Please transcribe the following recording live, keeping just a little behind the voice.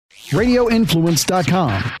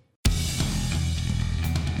radioinfluence.com.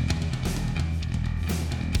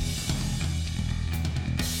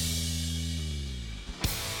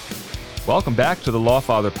 Welcome back to the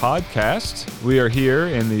Lawfather podcast. We are here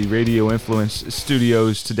in the Radio Influence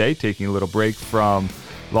studios today, taking a little break from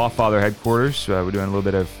Lawfather headquarters. We're doing a little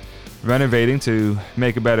bit of renovating to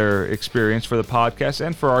make a better experience for the podcast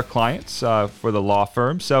and for our clients, for the law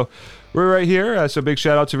firm. So we're right here. So big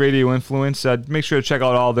shout out to Radio Influence. Make sure to check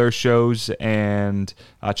out all their shows and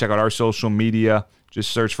check out our social media.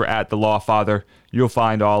 Just search for @TheLawFather. You'll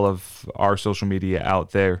find all of our social media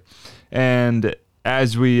out there. And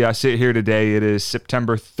as we sit here today, it is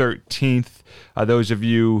September 13th. Those of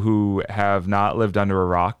you who have not lived under a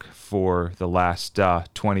rock for the last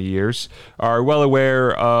 20 years are well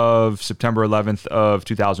aware of September 11th of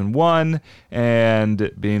 2001.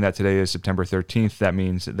 And being that today is September 13th, that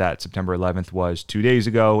means that September 11th was 2 days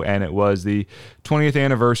ago, and it was the 20th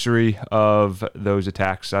anniversary of those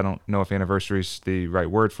attacks. I don't know if anniversary is the right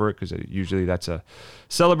word for it, because usually that's a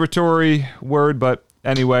celebratory word, but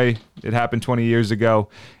anyway, it happened 20 years ago,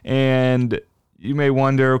 and you may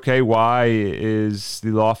wonder, okay, why is the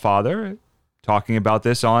Lawfather talking about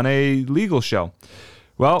this on a legal show?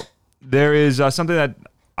 Well, there is something that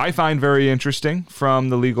I find very interesting from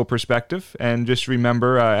the legal perspective, and just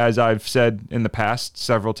remember, as I've said in the past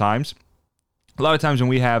several times, a lot of times when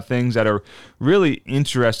we have things that are really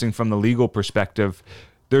interesting from the legal perspective,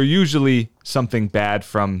 they're usually something bad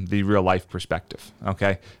from the real life perspective,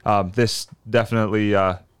 okay? This definitely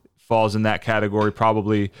falls in that category,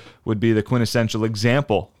 probably would be the quintessential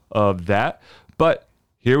example of that. But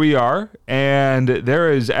here we are, and there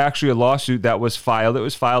is actually a lawsuit that was filed. It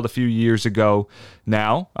was filed a few years ago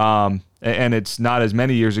now, and it's not as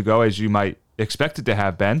many years ago as you might expect it to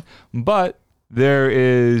have been, but there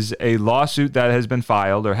is a lawsuit that has been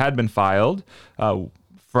filed, or had been filed,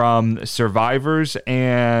 from survivors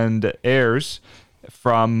and heirs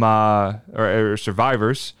from, or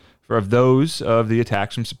survivors of those of the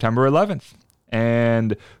attacks from September 11th.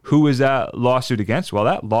 And who is that lawsuit against? Well,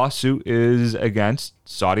 that lawsuit is against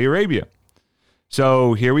Saudi Arabia.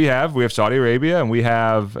 So here we have Saudi Arabia, and we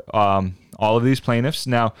have all of these plaintiffs.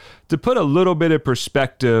 Now, to put a little bit of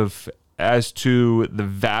perspective as to the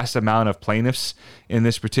vast amount of plaintiffs in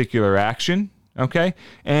this particular action, okay?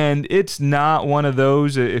 And it's not one of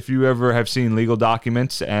those, if you ever have seen legal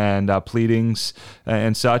documents and pleadings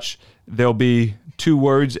and such, there'll be two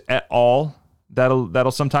words at all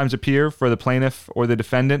that'll sometimes appear for the plaintiff or the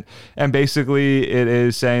defendant. And basically it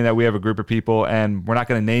is saying that we have a group of people and we're not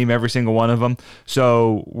going to name every single one of them.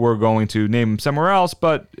 So we're going to name them somewhere else,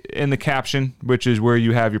 but in the caption, which is where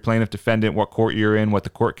you have your plaintiff, defendant, what court you're in, what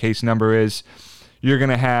the court case number is, you're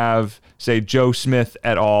going to have, say, Joe Smith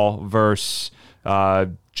et al. Versus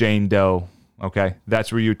Jane Doe. Okay,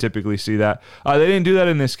 that's where you typically see that. They didn't do that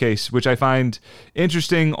in this case, which I find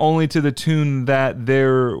interesting, only to the tune that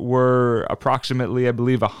there were approximately, I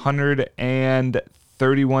believe,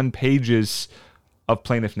 131 pages of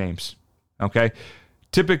plaintiff names. Okay,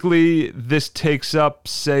 typically this takes up,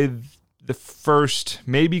 say, the first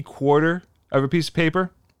maybe quarter of a piece of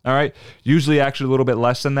paper. All right, usually actually a little bit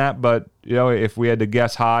less than that, but you know, if we had to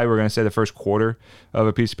guess high, we're going to say the first quarter of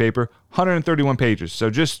a piece of paper. 131 pages.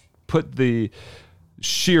 So just put the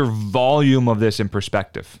sheer volume of this in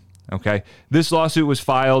perspective, okay? This lawsuit was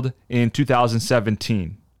filed in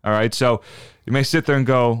 2017, all right? So you may sit there and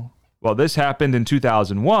go, well, this happened in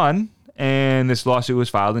 2001, and this lawsuit was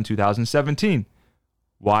filed in 2017.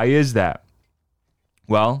 Why is that?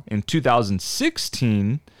 Well, in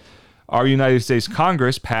 2016, our United States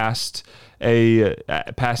Congress passed an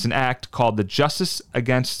act called the Justice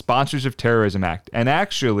Against Sponsors of Terrorism Act. And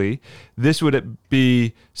actually, this would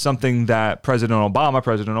be something that President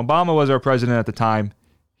Obama was our president at the time,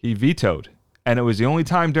 he vetoed. And it was the only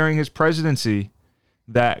time during his presidency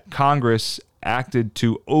that Congress acted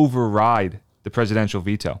to override the presidential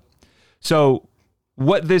veto. So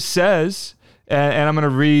what this says, and I'm going to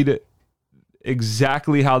read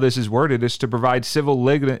exactly how this is worded, is to provide civil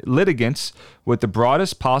litigants with the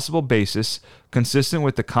broadest possible basis consistent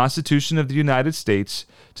with the Constitution of the United States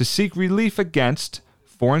to seek relief against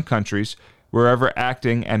foreign countries wherever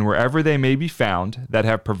acting and wherever they may be found that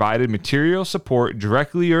have provided material support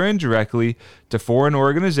directly or indirectly to foreign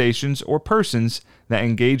organizations or persons that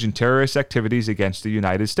engage in terrorist activities against the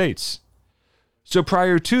United States. So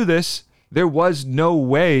prior to this, there was no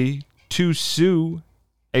way to sue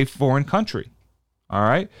a foreign country. All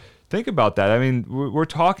right? Think about that. I mean, we're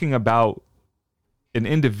talking about an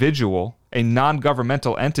individual, a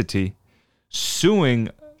non-governmental entity, suing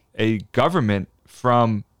a government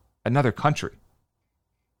from another country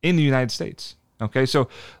in the United States. Okay, so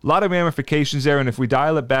a lot of ramifications there. And if we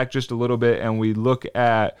dial it back just a little bit and we look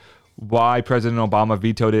at why President Obama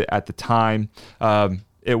vetoed it at the time,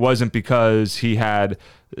 it wasn't because he had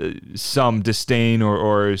some disdain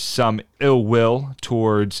or some ill will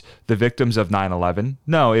towards the victims of 9/11.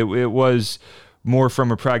 No, it was more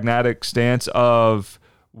from a pragmatic stance of,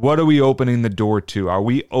 what are we opening the door to? Are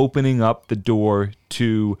we opening up the door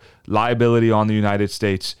to liability on the United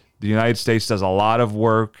States? The United States does a lot of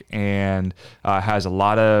work and has a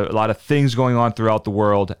lot of things going on throughout the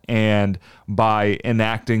world. And by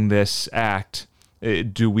enacting this act,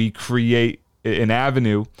 do we create an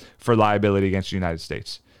avenue for liability against the United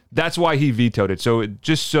States? That's why he vetoed it. So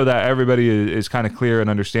just so that everybody is kind of clear and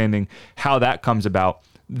understanding how that comes about,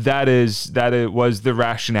 that it was the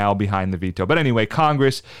rationale behind the veto. But anyway,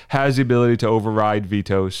 Congress has the ability to override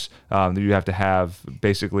vetoes. You have to have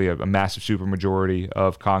basically a massive supermajority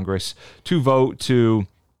of Congress to vote to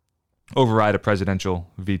override a presidential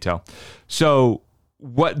veto. So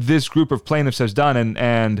what this group of plaintiffs has done,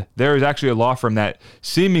 and there is actually a law firm that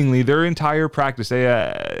seemingly their entire practice,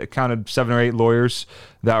 they counted 7 or 8 lawyers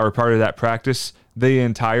that were part of that practice. The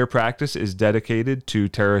entire practice is dedicated to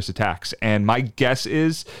terrorist attacks. And my guess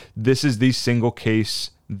is this is the single case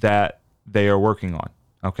that they are working on.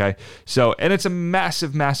 Okay. So, and it's a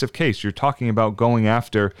massive, massive case. You're talking about going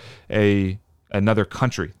after another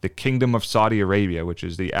country, the Kingdom of Saudi Arabia, which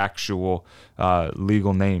is the actual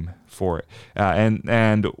legal name for it.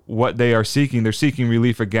 And what they are seeking, they're seeking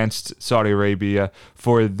relief against Saudi Arabia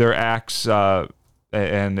for their acts,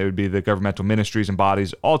 and it would be the governmental ministries and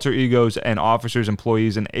bodies, alter egos, and officers,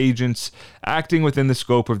 employees, and agents acting within the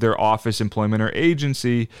scope of their office, employment, or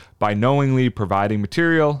agency by knowingly providing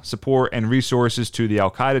material, support, and resources to the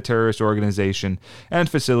Al-Qaeda terrorist organization and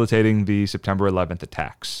facilitating the September 11th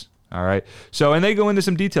attacks. All right. So, and they go into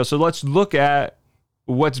some detail. So let's look at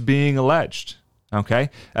what's being alleged. Okay.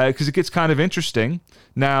 Because it gets kind of interesting.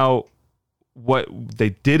 Now, what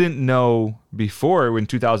they didn't know before in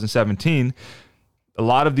 2017, a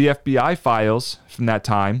lot of the FBI files from that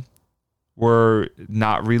time were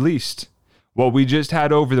not released. What we just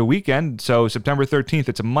had over the weekend, so September 13th,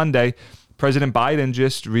 it's a Monday, President Biden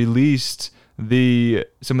just released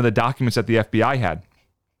some of the documents that the FBI had.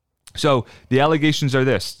 So the allegations are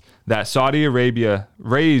this: that Saudi Arabia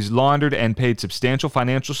raised, laundered, and paid substantial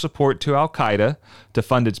financial support to Al-Qaeda to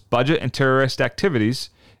fund its budget and terrorist activities,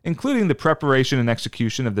 including the preparation and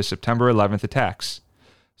execution of the September 11th attacks.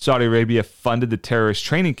 Saudi Arabia funded the terrorist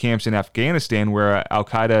training camps in Afghanistan where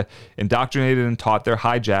Al-Qaeda indoctrinated and taught their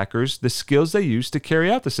hijackers the skills they used to carry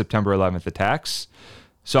out the September 11th attacks.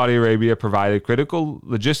 Saudi Arabia provided critical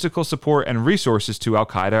logistical support and resources to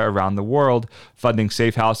Al-Qaeda around the world, funding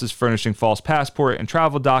safe houses, furnishing false passport and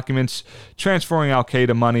travel documents, transferring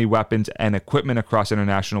Al-Qaeda money, weapons, and equipment across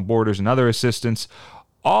international borders, and other assistance,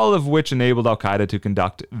 all of which enabled Al-Qaeda to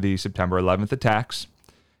conduct the September 11th attacks.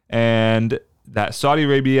 And that Saudi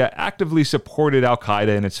Arabia actively supported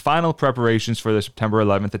Al-Qaeda in its final preparations for the September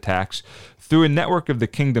 11th attacks through a network of the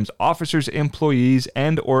kingdom's officers, employees,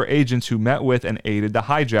 and or agents who met with and aided the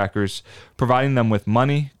hijackers, providing them with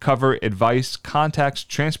money, cover, advice, contacts,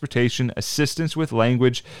 transportation, assistance with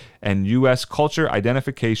language and U.S. culture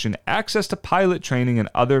identification, access to pilot training, and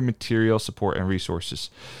other material support and resources.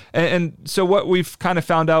 And so what we've kind of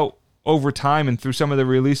found out over time and through some of the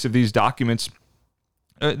release of these documents,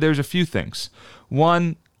 there's a few things.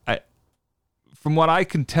 One, from what I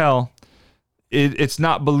can tell, it's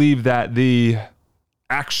not believed that the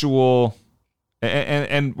actual,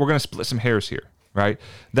 and we're going to split some hairs here, right?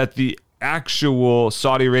 That the actual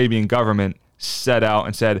Saudi Arabian government set out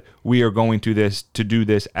and said, we are going to do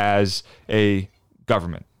this as a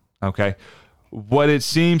government, okay? What it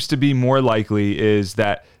seems to be more likely is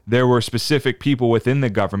that there were specific people within the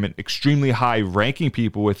government, extremely high-ranking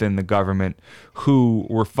people within the government, who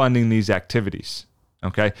were funding these activities.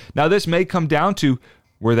 Okay. Now, this may come down to,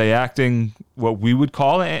 were they acting what we would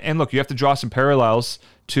call, and look, you have to draw some parallels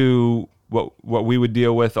to what we would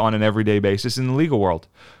deal with on an everyday basis in the legal world.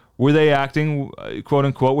 Were they acting, quote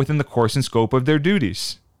unquote, within the course and scope of their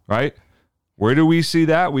duties? Right? Where do we see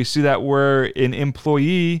that? We see that where an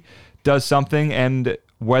employee does something, and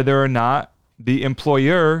whether or not the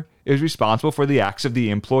employer is responsible for the acts of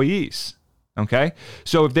the employees. Okay?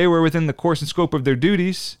 So if they were within the course and scope of their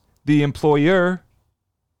duties, the employer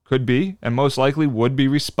could be, and most likely would be,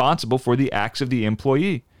 responsible for the acts of the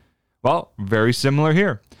employee. Well, very similar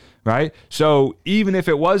here, right? So even if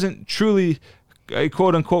it wasn't truly a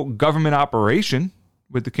quote-unquote government operation,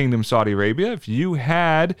 with the Kingdom of Saudi Arabia, if you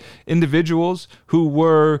had individuals who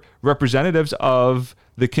were representatives of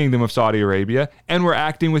the Kingdom of Saudi Arabia and were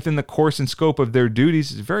acting within the course and scope of their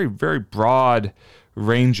duties, it's a very, very broad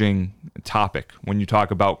ranging topic when you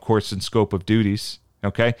talk about course and scope of duties.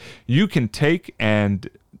 Okay, you can take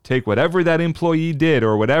whatever that employee did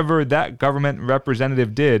or whatever that government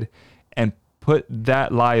representative did and put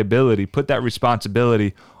that liability, put that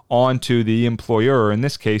responsibility onto the employer, or in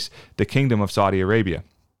this case, the Kingdom of Saudi Arabia.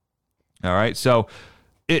 All right, so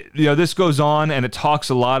this goes on and it talks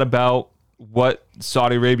a lot about what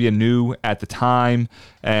Saudi Arabia knew at the time,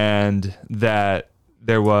 and that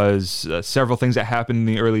there was several things that happened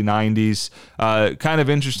in the early 90s. Kind of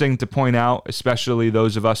interesting to point out, especially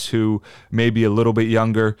those of us who may be a little bit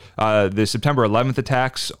younger. The September 11th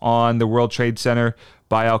attacks on the World Trade Center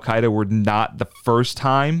by Al-Qaeda were not the first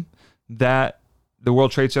time that the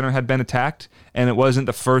World Trade Center had been attacked, and it wasn't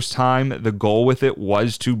the first time the goal with it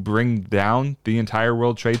was to bring down the entire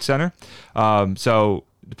World Trade Center. So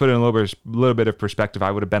to put it in a little bit of perspective, I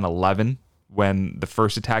would have been 11 when the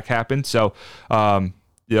first attack happened. So,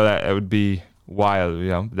 that would be why,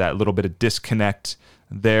 that little bit of disconnect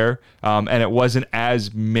there. And it wasn't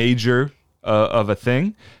as major of a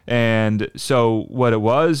thing. And so what it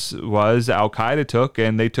was Al-Qaeda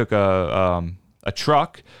took a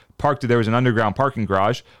truck, parked it. There was an underground parking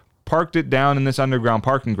garage, parked it down in this underground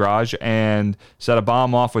parking garage and set a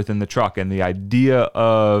bomb off within the truck. And the idea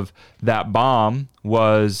of that bomb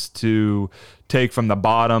was to take from the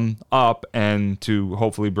bottom up and to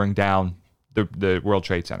hopefully bring down the World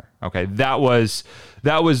Trade Center. Okay, that was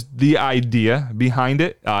the idea behind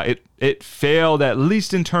it. It failed, at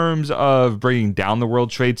least in terms of bringing down the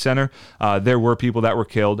World Trade Center. There were people that were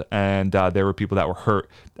killed, and there were people that were hurt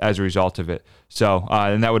as a result of it. So,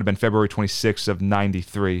 and that would have been February 26th of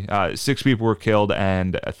 93. 6 people were killed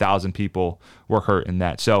and 1,000 people were hurt in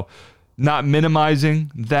that. So, not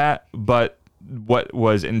minimizing that, but what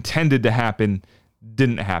was intended to happen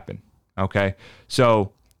didn't happen. Okay,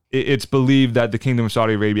 so it's believed that the Kingdom of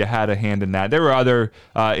Saudi Arabia had a hand in that. There were other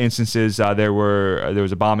instances. There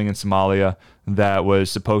was a bombing in Somalia that was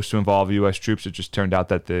supposed to involve U.S. troops. It just turned out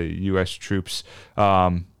that the U.S. troops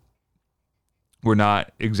were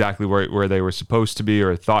not exactly where they were supposed to be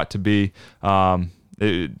or thought to be.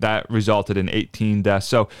 That resulted in 18 deaths.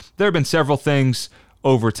 So there have been several things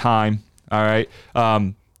over time. All right.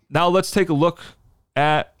 Now let's take a look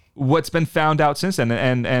at what's been found out since then,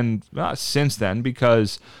 and since then,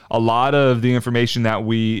 because a lot of the information that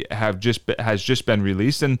we have has just been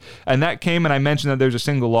released, and that came, and I mentioned that there's a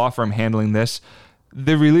single law firm handling this.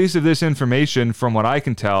 The release of this information, from what I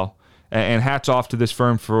can tell, and hats off to this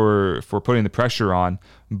firm for putting the pressure on,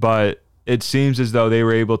 but it seems as though they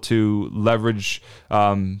were able to leverage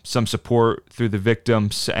some support through the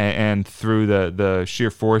victims and through the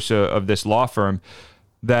sheer force of this law firm,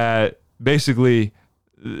 that basically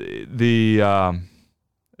the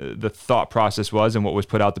thought process was, and what was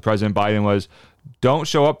put out to President Biden was, don't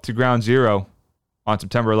show up to ground zero on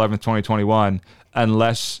September 11th, 2021,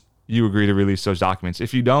 unless you agree to release those documents.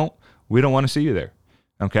 If you don't, we don't want to see you there.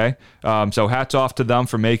 Okay? So hats off to them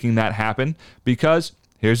for making that happen, because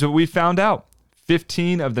here's what we found out.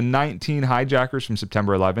 15 of the 19 hijackers from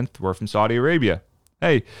September 11th were from Saudi Arabia.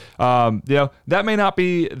 Hey, that may not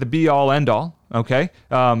be the be-all, end-all, okay?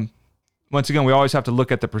 Once again, we always have to look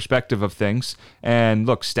at the perspective of things. And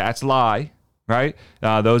look, stats lie, right?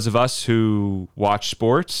 Those of us who watch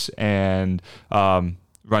sports and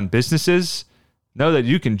run businesses know that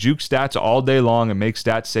you can juke stats all day long and make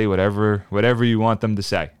stats say whatever you want them to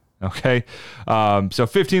say. Okay, so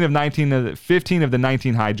 15 of the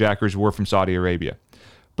 19 hijackers were from Saudi Arabia.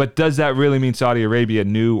 But does that really mean Saudi Arabia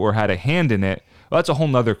knew or had a hand in it? Well, that's a whole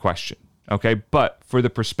nother question. Okay, but for the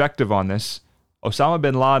perspective on this, Osama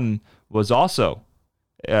bin Laden was also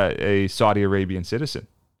a Saudi Arabian citizen,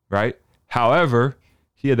 right? However,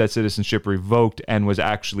 he had that citizenship revoked and was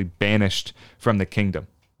actually banished from the kingdom.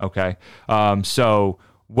 Okay, so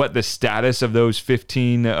what the status of those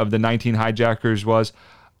 15 of the 19 hijackers was,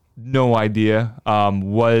 no idea.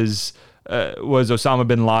 Was Osama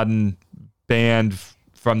bin Laden banned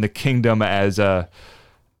from the kingdom as a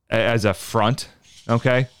front?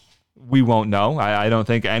 Okay, we won't know. I don't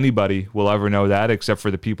think anybody will ever know that, except for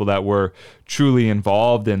the people that were truly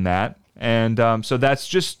involved in that. And so that's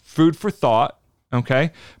just food for thought.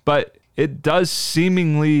 Okay, but it does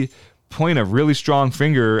seemingly point a really strong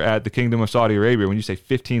finger at the Kingdom of Saudi Arabia when you say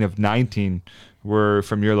 15 of 19 were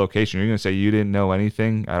from your location. You're going to say you didn't know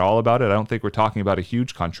anything at all about it? I don't think we're talking about a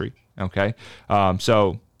huge country, okay?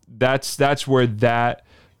 So that's where that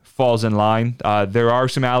falls in line. There are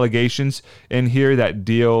some allegations in here that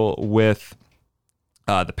deal with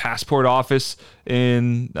the passport office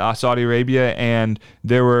in Saudi Arabia, and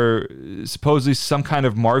there were supposedly some kind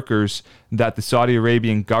of markers that the Saudi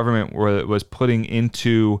Arabian government was putting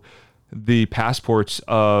into the passports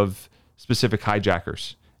of specific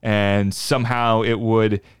hijackers, and somehow it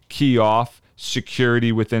would key off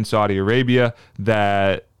security within Saudi Arabia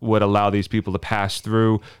that would allow these people to pass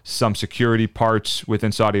through some security parts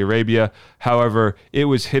within Saudi Arabia. However, it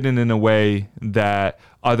was hidden in a way that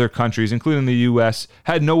other countries, including the U.S.,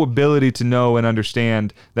 had no ability to know and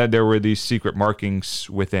understand that there were these secret markings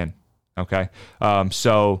within. Okay,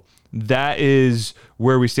 so that is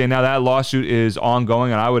where we stand now. That lawsuit is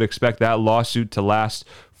ongoing, and I would expect that lawsuit to last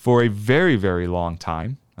for a very, very long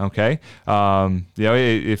time. Okay,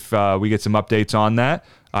 if we get some updates on that,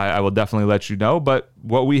 I will definitely let you know. But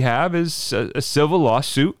what we have is a civil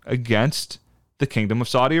lawsuit against the Kingdom of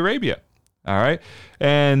Saudi Arabia. All right.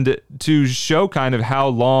 And to show kind of how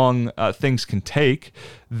long things can take,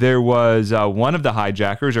 there was one of the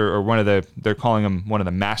hijackers, or they're calling him one of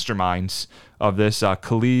the masterminds of this,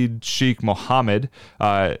 Khalid Sheikh Mohammed,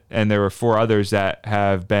 and there were 4 others that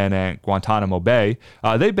have been at Guantanamo Bay.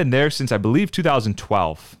 They've been there since, I believe,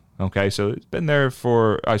 2012. Okay, so it's been there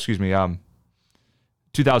for,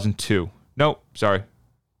 2002. Nope, sorry.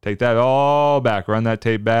 Take that all back. Run that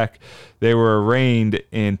tape back. They were arraigned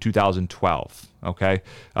in 2012. Okay.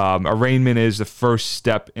 Arraignment is the first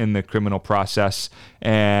step in the criminal process,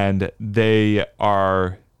 and they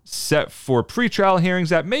are set for pretrial hearings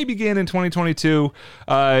that may begin in 2022.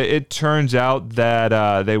 It turns out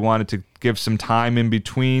that they wanted to give some time in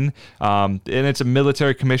between, and it's a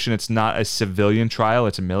military commission. It's not a civilian trial.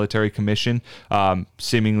 It's a military commission,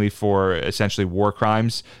 seemingly for essentially war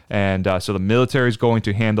crimes, and so the military is going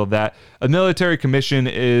to handle that. A military commission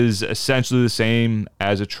is essentially the same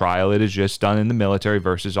as a trial. It is just done in the military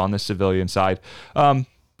versus on the civilian side.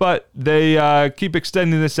 But they keep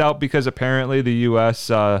extending this out because apparently the U.S.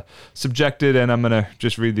 Subjected, and I'm going to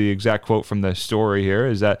just read the exact quote from the story here,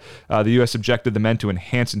 is that the U.S. subjected the men to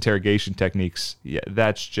enhanced interrogation techniques. Yeah,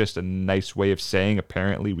 that's just a nice way of saying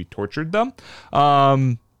apparently we tortured them.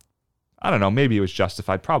 I don't know, maybe it was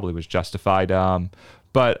justified, probably was justified.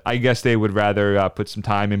 But I guess they would rather put some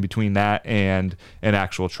time in between that and an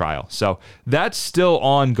actual trial. So that's still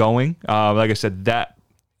ongoing. Like I said, that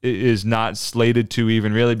is not slated to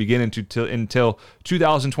even really begin until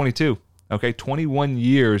 2022. Okay, 21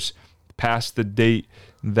 years past the date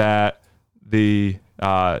that the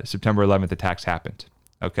September 11th attacks happened.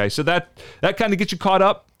 Okay, so that kind of gets you caught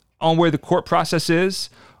up on where the court process is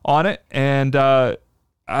on it. And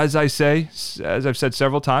as I've said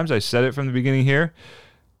several times, I said it from the beginning here,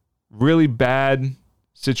 really bad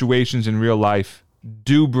situations in real life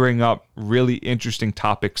do bring up really interesting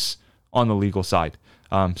topics on the legal side.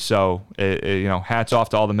 So hats off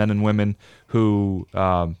to all the men and women who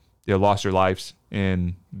lost their lives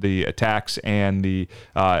in the attacks, and the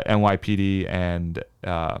NYPD and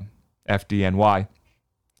FDNY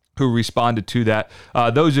who responded to that.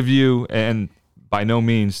 Those of you, and by no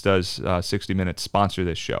means does 60 Minutes sponsor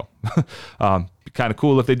this show. Kind of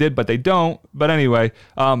cool if they did, but they don't. But anyway,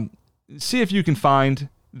 see if you can find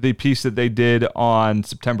the piece that they did on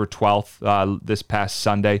September 12th, this past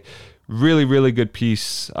Sunday. Really, really good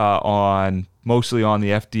piece mostly on the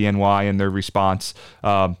FDNY and their response.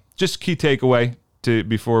 Just key takeaway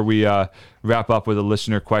before we wrap up with a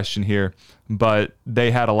listener question here. But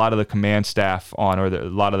they had a lot of the command staff on, or a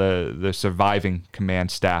lot of the surviving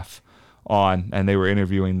command staff on, and they were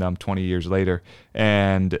interviewing them 20 years later.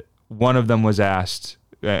 And one of them was asked,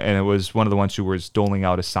 and it was one of the ones who was doling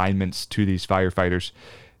out assignments to these firefighters,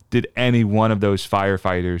 did any one of those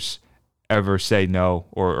firefighters ever say no,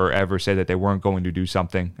 or ever say that they weren't going to do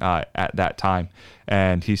something at that time?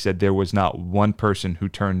 And he said there was not one person who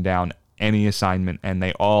turned down any assignment, and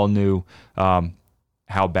they all knew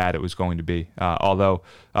how bad it was going to be. Although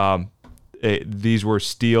these were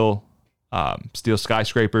steel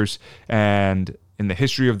skyscrapers, and in the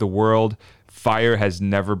history of the world, fire has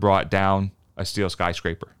never brought down a steel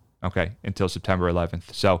skyscraper, okay, until September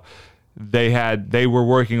 11th. So they were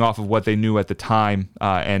working off of what they knew at the time,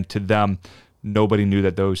 and to them, nobody knew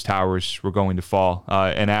that those towers were going to fall.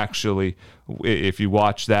 And actually, if you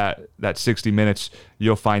watch that 60 Minutes,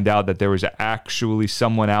 you'll find out that there was actually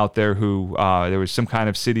someone out there who, there was some kind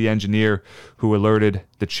of city engineer who alerted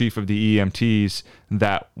the chief of the EMTs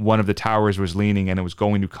that one of the towers was leaning and it was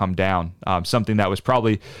going to come down. Something that was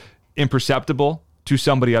probably imperceptible to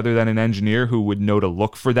somebody other than an engineer who would know to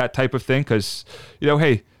look for that type of thing. Because,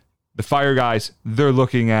 hey, the fire guys, they're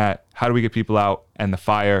looking at how do we get people out and the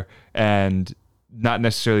fire, and not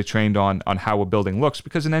necessarily trained on how a building looks,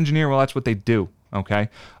 because an engineer, well, that's what they do. Okay.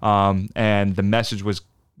 And the message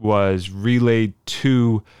was relayed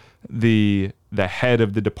to the head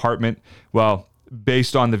of the department. Well,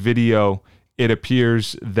 based on the video, it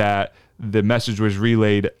appears that the message was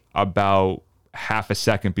relayed about half a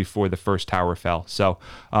second before the first tower fell. So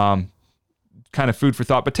kind of food for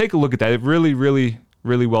thought, but take a look at that. It really, really,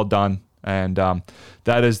 really well done. And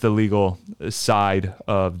that is the legal side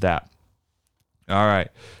of that. All right.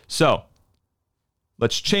 So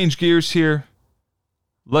let's change gears here.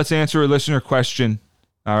 Let's answer a listener question.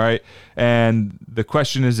 All right. And the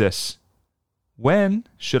question is this: when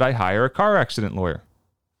should I hire a car accident lawyer?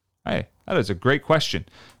 Hey, that is a great question.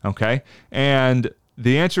 Okay. And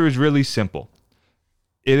the answer is really simple.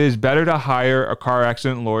 It is better to hire a car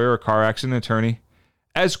accident lawyer or car accident attorney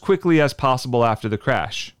as quickly as possible after the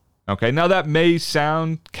crash. Okay. Now that may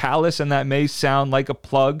sound callous and that may sound like a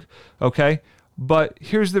plug. Okay. But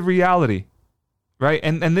here's the reality, right?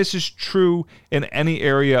 And this is true in any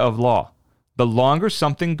area of law. The longer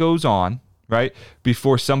something goes on, right,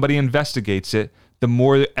 before somebody investigates it, the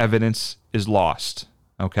more evidence is lost.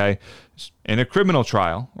 Okay. In a criminal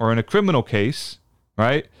trial or in a criminal case,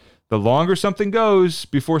 right, the longer something goes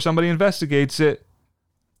before somebody investigates it,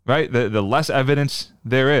 right, the less evidence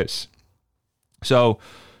there is. So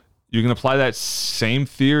you can apply that same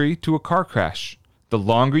theory to a car crash. The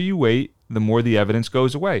longer you wait, the more the evidence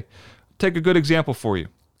goes away. Take a good example for you.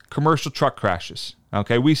 Commercial truck crashes.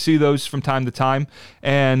 Okay, we see those from time to time,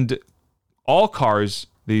 and all cars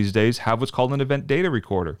these days have what's called an event data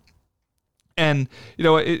recorder. And, you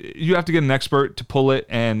know, you have to get an expert to pull it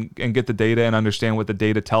and get the data and understand what the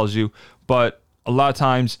data tells you. But a lot of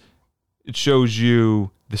times it shows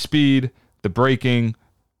you the speed, the braking,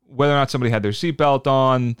 whether or not somebody had their seatbelt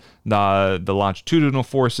on, the longitudinal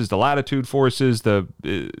forces, the latitude forces, the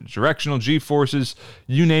directional G forces,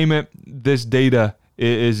 you name it. This data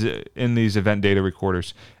is in these event data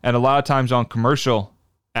recorders. And a lot of times on commercial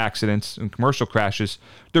accidents and commercial crashes,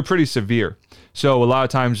 they're pretty severe. So a lot of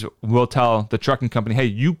times we'll tell the trucking company, hey,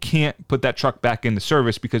 you can't put that truck back into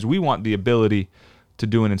service because we want the ability to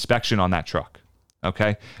do an inspection on that truck.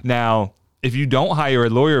 Okay. Now, if you don't hire a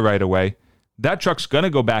lawyer right away, that truck's going to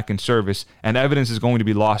go back in service and evidence is going to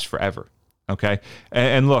be lost forever. Okay.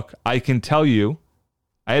 And look, I can tell you,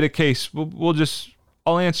 I had a case,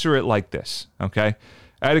 I'll answer it like this. Okay.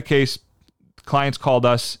 I had a case, clients called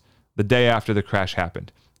us the day after the crash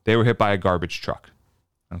happened. They were hit by a garbage truck.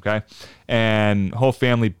 Okay. And whole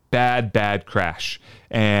family, bad crash.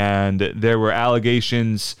 And there were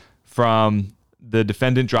allegations from the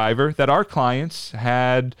defendant driver that our clients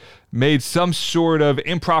had made some sort of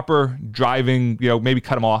improper driving, maybe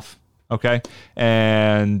cut him off. Okay.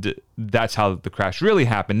 And that's how the crash really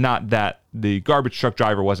happened. Not that the garbage truck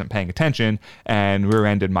driver wasn't paying attention and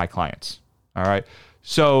rear-ended my clients. All right.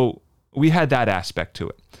 So we had that aspect to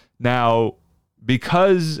it. Now,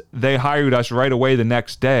 because they hired us right away the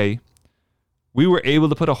next day, we were able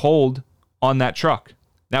to put a hold on that truck.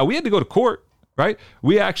 Now, we had to go to court, right?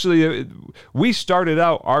 We started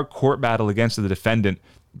out our court battle against the defendant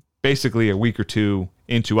basically a week or two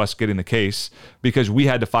into us getting the case, because we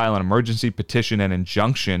had to file an emergency petition and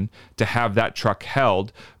injunction to have that truck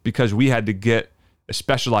held, because we had to get a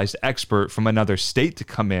specialized expert from another state to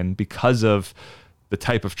come in because of the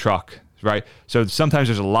type of truck, right? So sometimes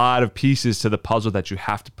there's a lot of pieces to the puzzle that you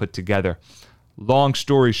have to put together. Long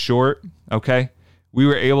story short, okay, we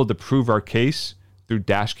were able to prove our case through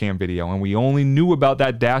dash cam video, and we only knew about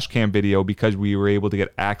that dash cam video because we were able to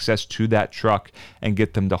get access to that truck and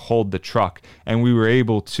get them to hold the truck, and we were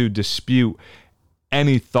able to dispute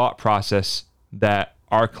any thought process that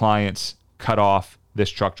our clients cut off this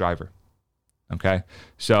truck driver. Okay,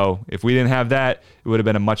 so if we didn't have that, it would have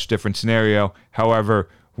been a much different scenario. However,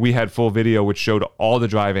 we had full video which showed all the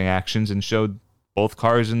driving actions and showed both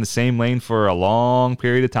cars in the same lane for a long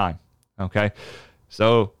period of time. Okay,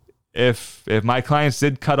 so if my clients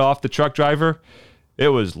did cut off the truck driver, it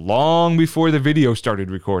was long before the video started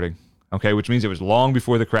recording. Okay, which means it was long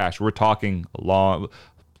before the crash. We're talking long.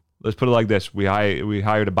 Let's put it like this: we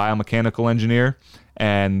hired a biomechanical engineer,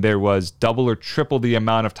 and there was double or triple the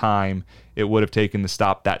amount of time it would have taken to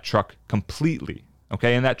stop that truck completely.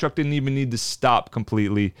 Okay, and that truck didn't even need to stop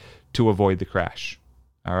completely to avoid the crash.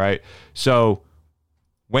 All right, so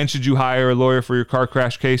when should you hire a lawyer for your car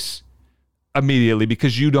crash case? Immediately,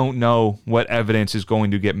 because you don't know what evidence is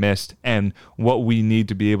going to get missed and what we need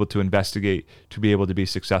to be able to investigate to be able to be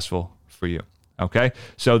successful for you. Okay,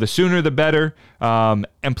 so the sooner the better.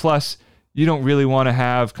 And plus, you don't really want to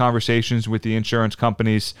have conversations with the insurance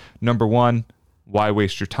companies. Number one, why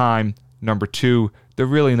waste your time? Number two, they're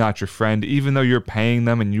really not your friend. Even though you're paying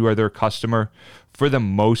them and you are their customer, for the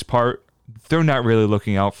most part, they're not really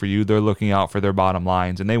looking out for you. They're looking out for their bottom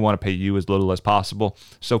lines, and they want to pay you as little as possible.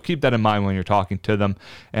 So keep that in mind when you're talking to them.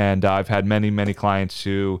 And I've had many, many clients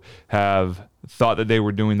who have thought that they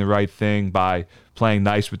were doing the right thing by playing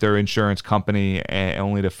nice with their insurance company, and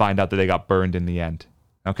only to find out that they got burned in the end.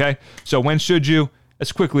 Okay? So when should you?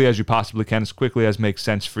 As quickly as you possibly can, as quickly as makes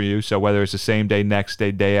sense for you. So whether it's the same day, next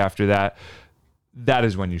day, day after that, that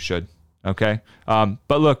is when you should. Okay? But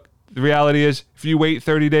look, the reality is, if you wait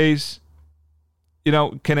 30 days,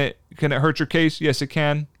 can it hurt your case? Yes, it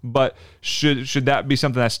can. But should that be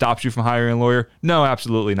something that stops you from hiring a lawyer? No,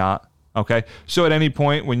 absolutely not. Okay. So at any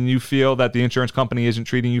point when you feel that the insurance company isn't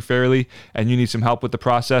treating you fairly and you need some help with the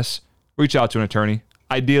process, reach out to an attorney.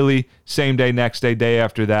 Ideally, same day, next day, day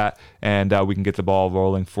after that, and we can get the ball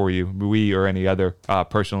rolling for you. We or any other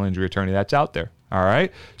personal injury attorney that's out there. All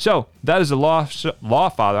right. So that is the Law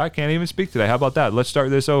Father. I can't even speak today. How about that? Let's start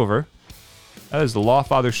this over. That is the Law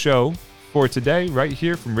Father Show for today, right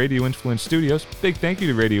here from Radio Influence Studios. Big thank you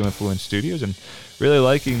to Radio Influence Studios, and really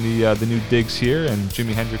liking the new digs here and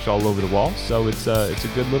Jimi Hendrix all over the wall. So it's a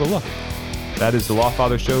good little look. That is the Law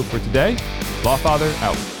Father Show for today. Law Father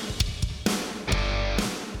out.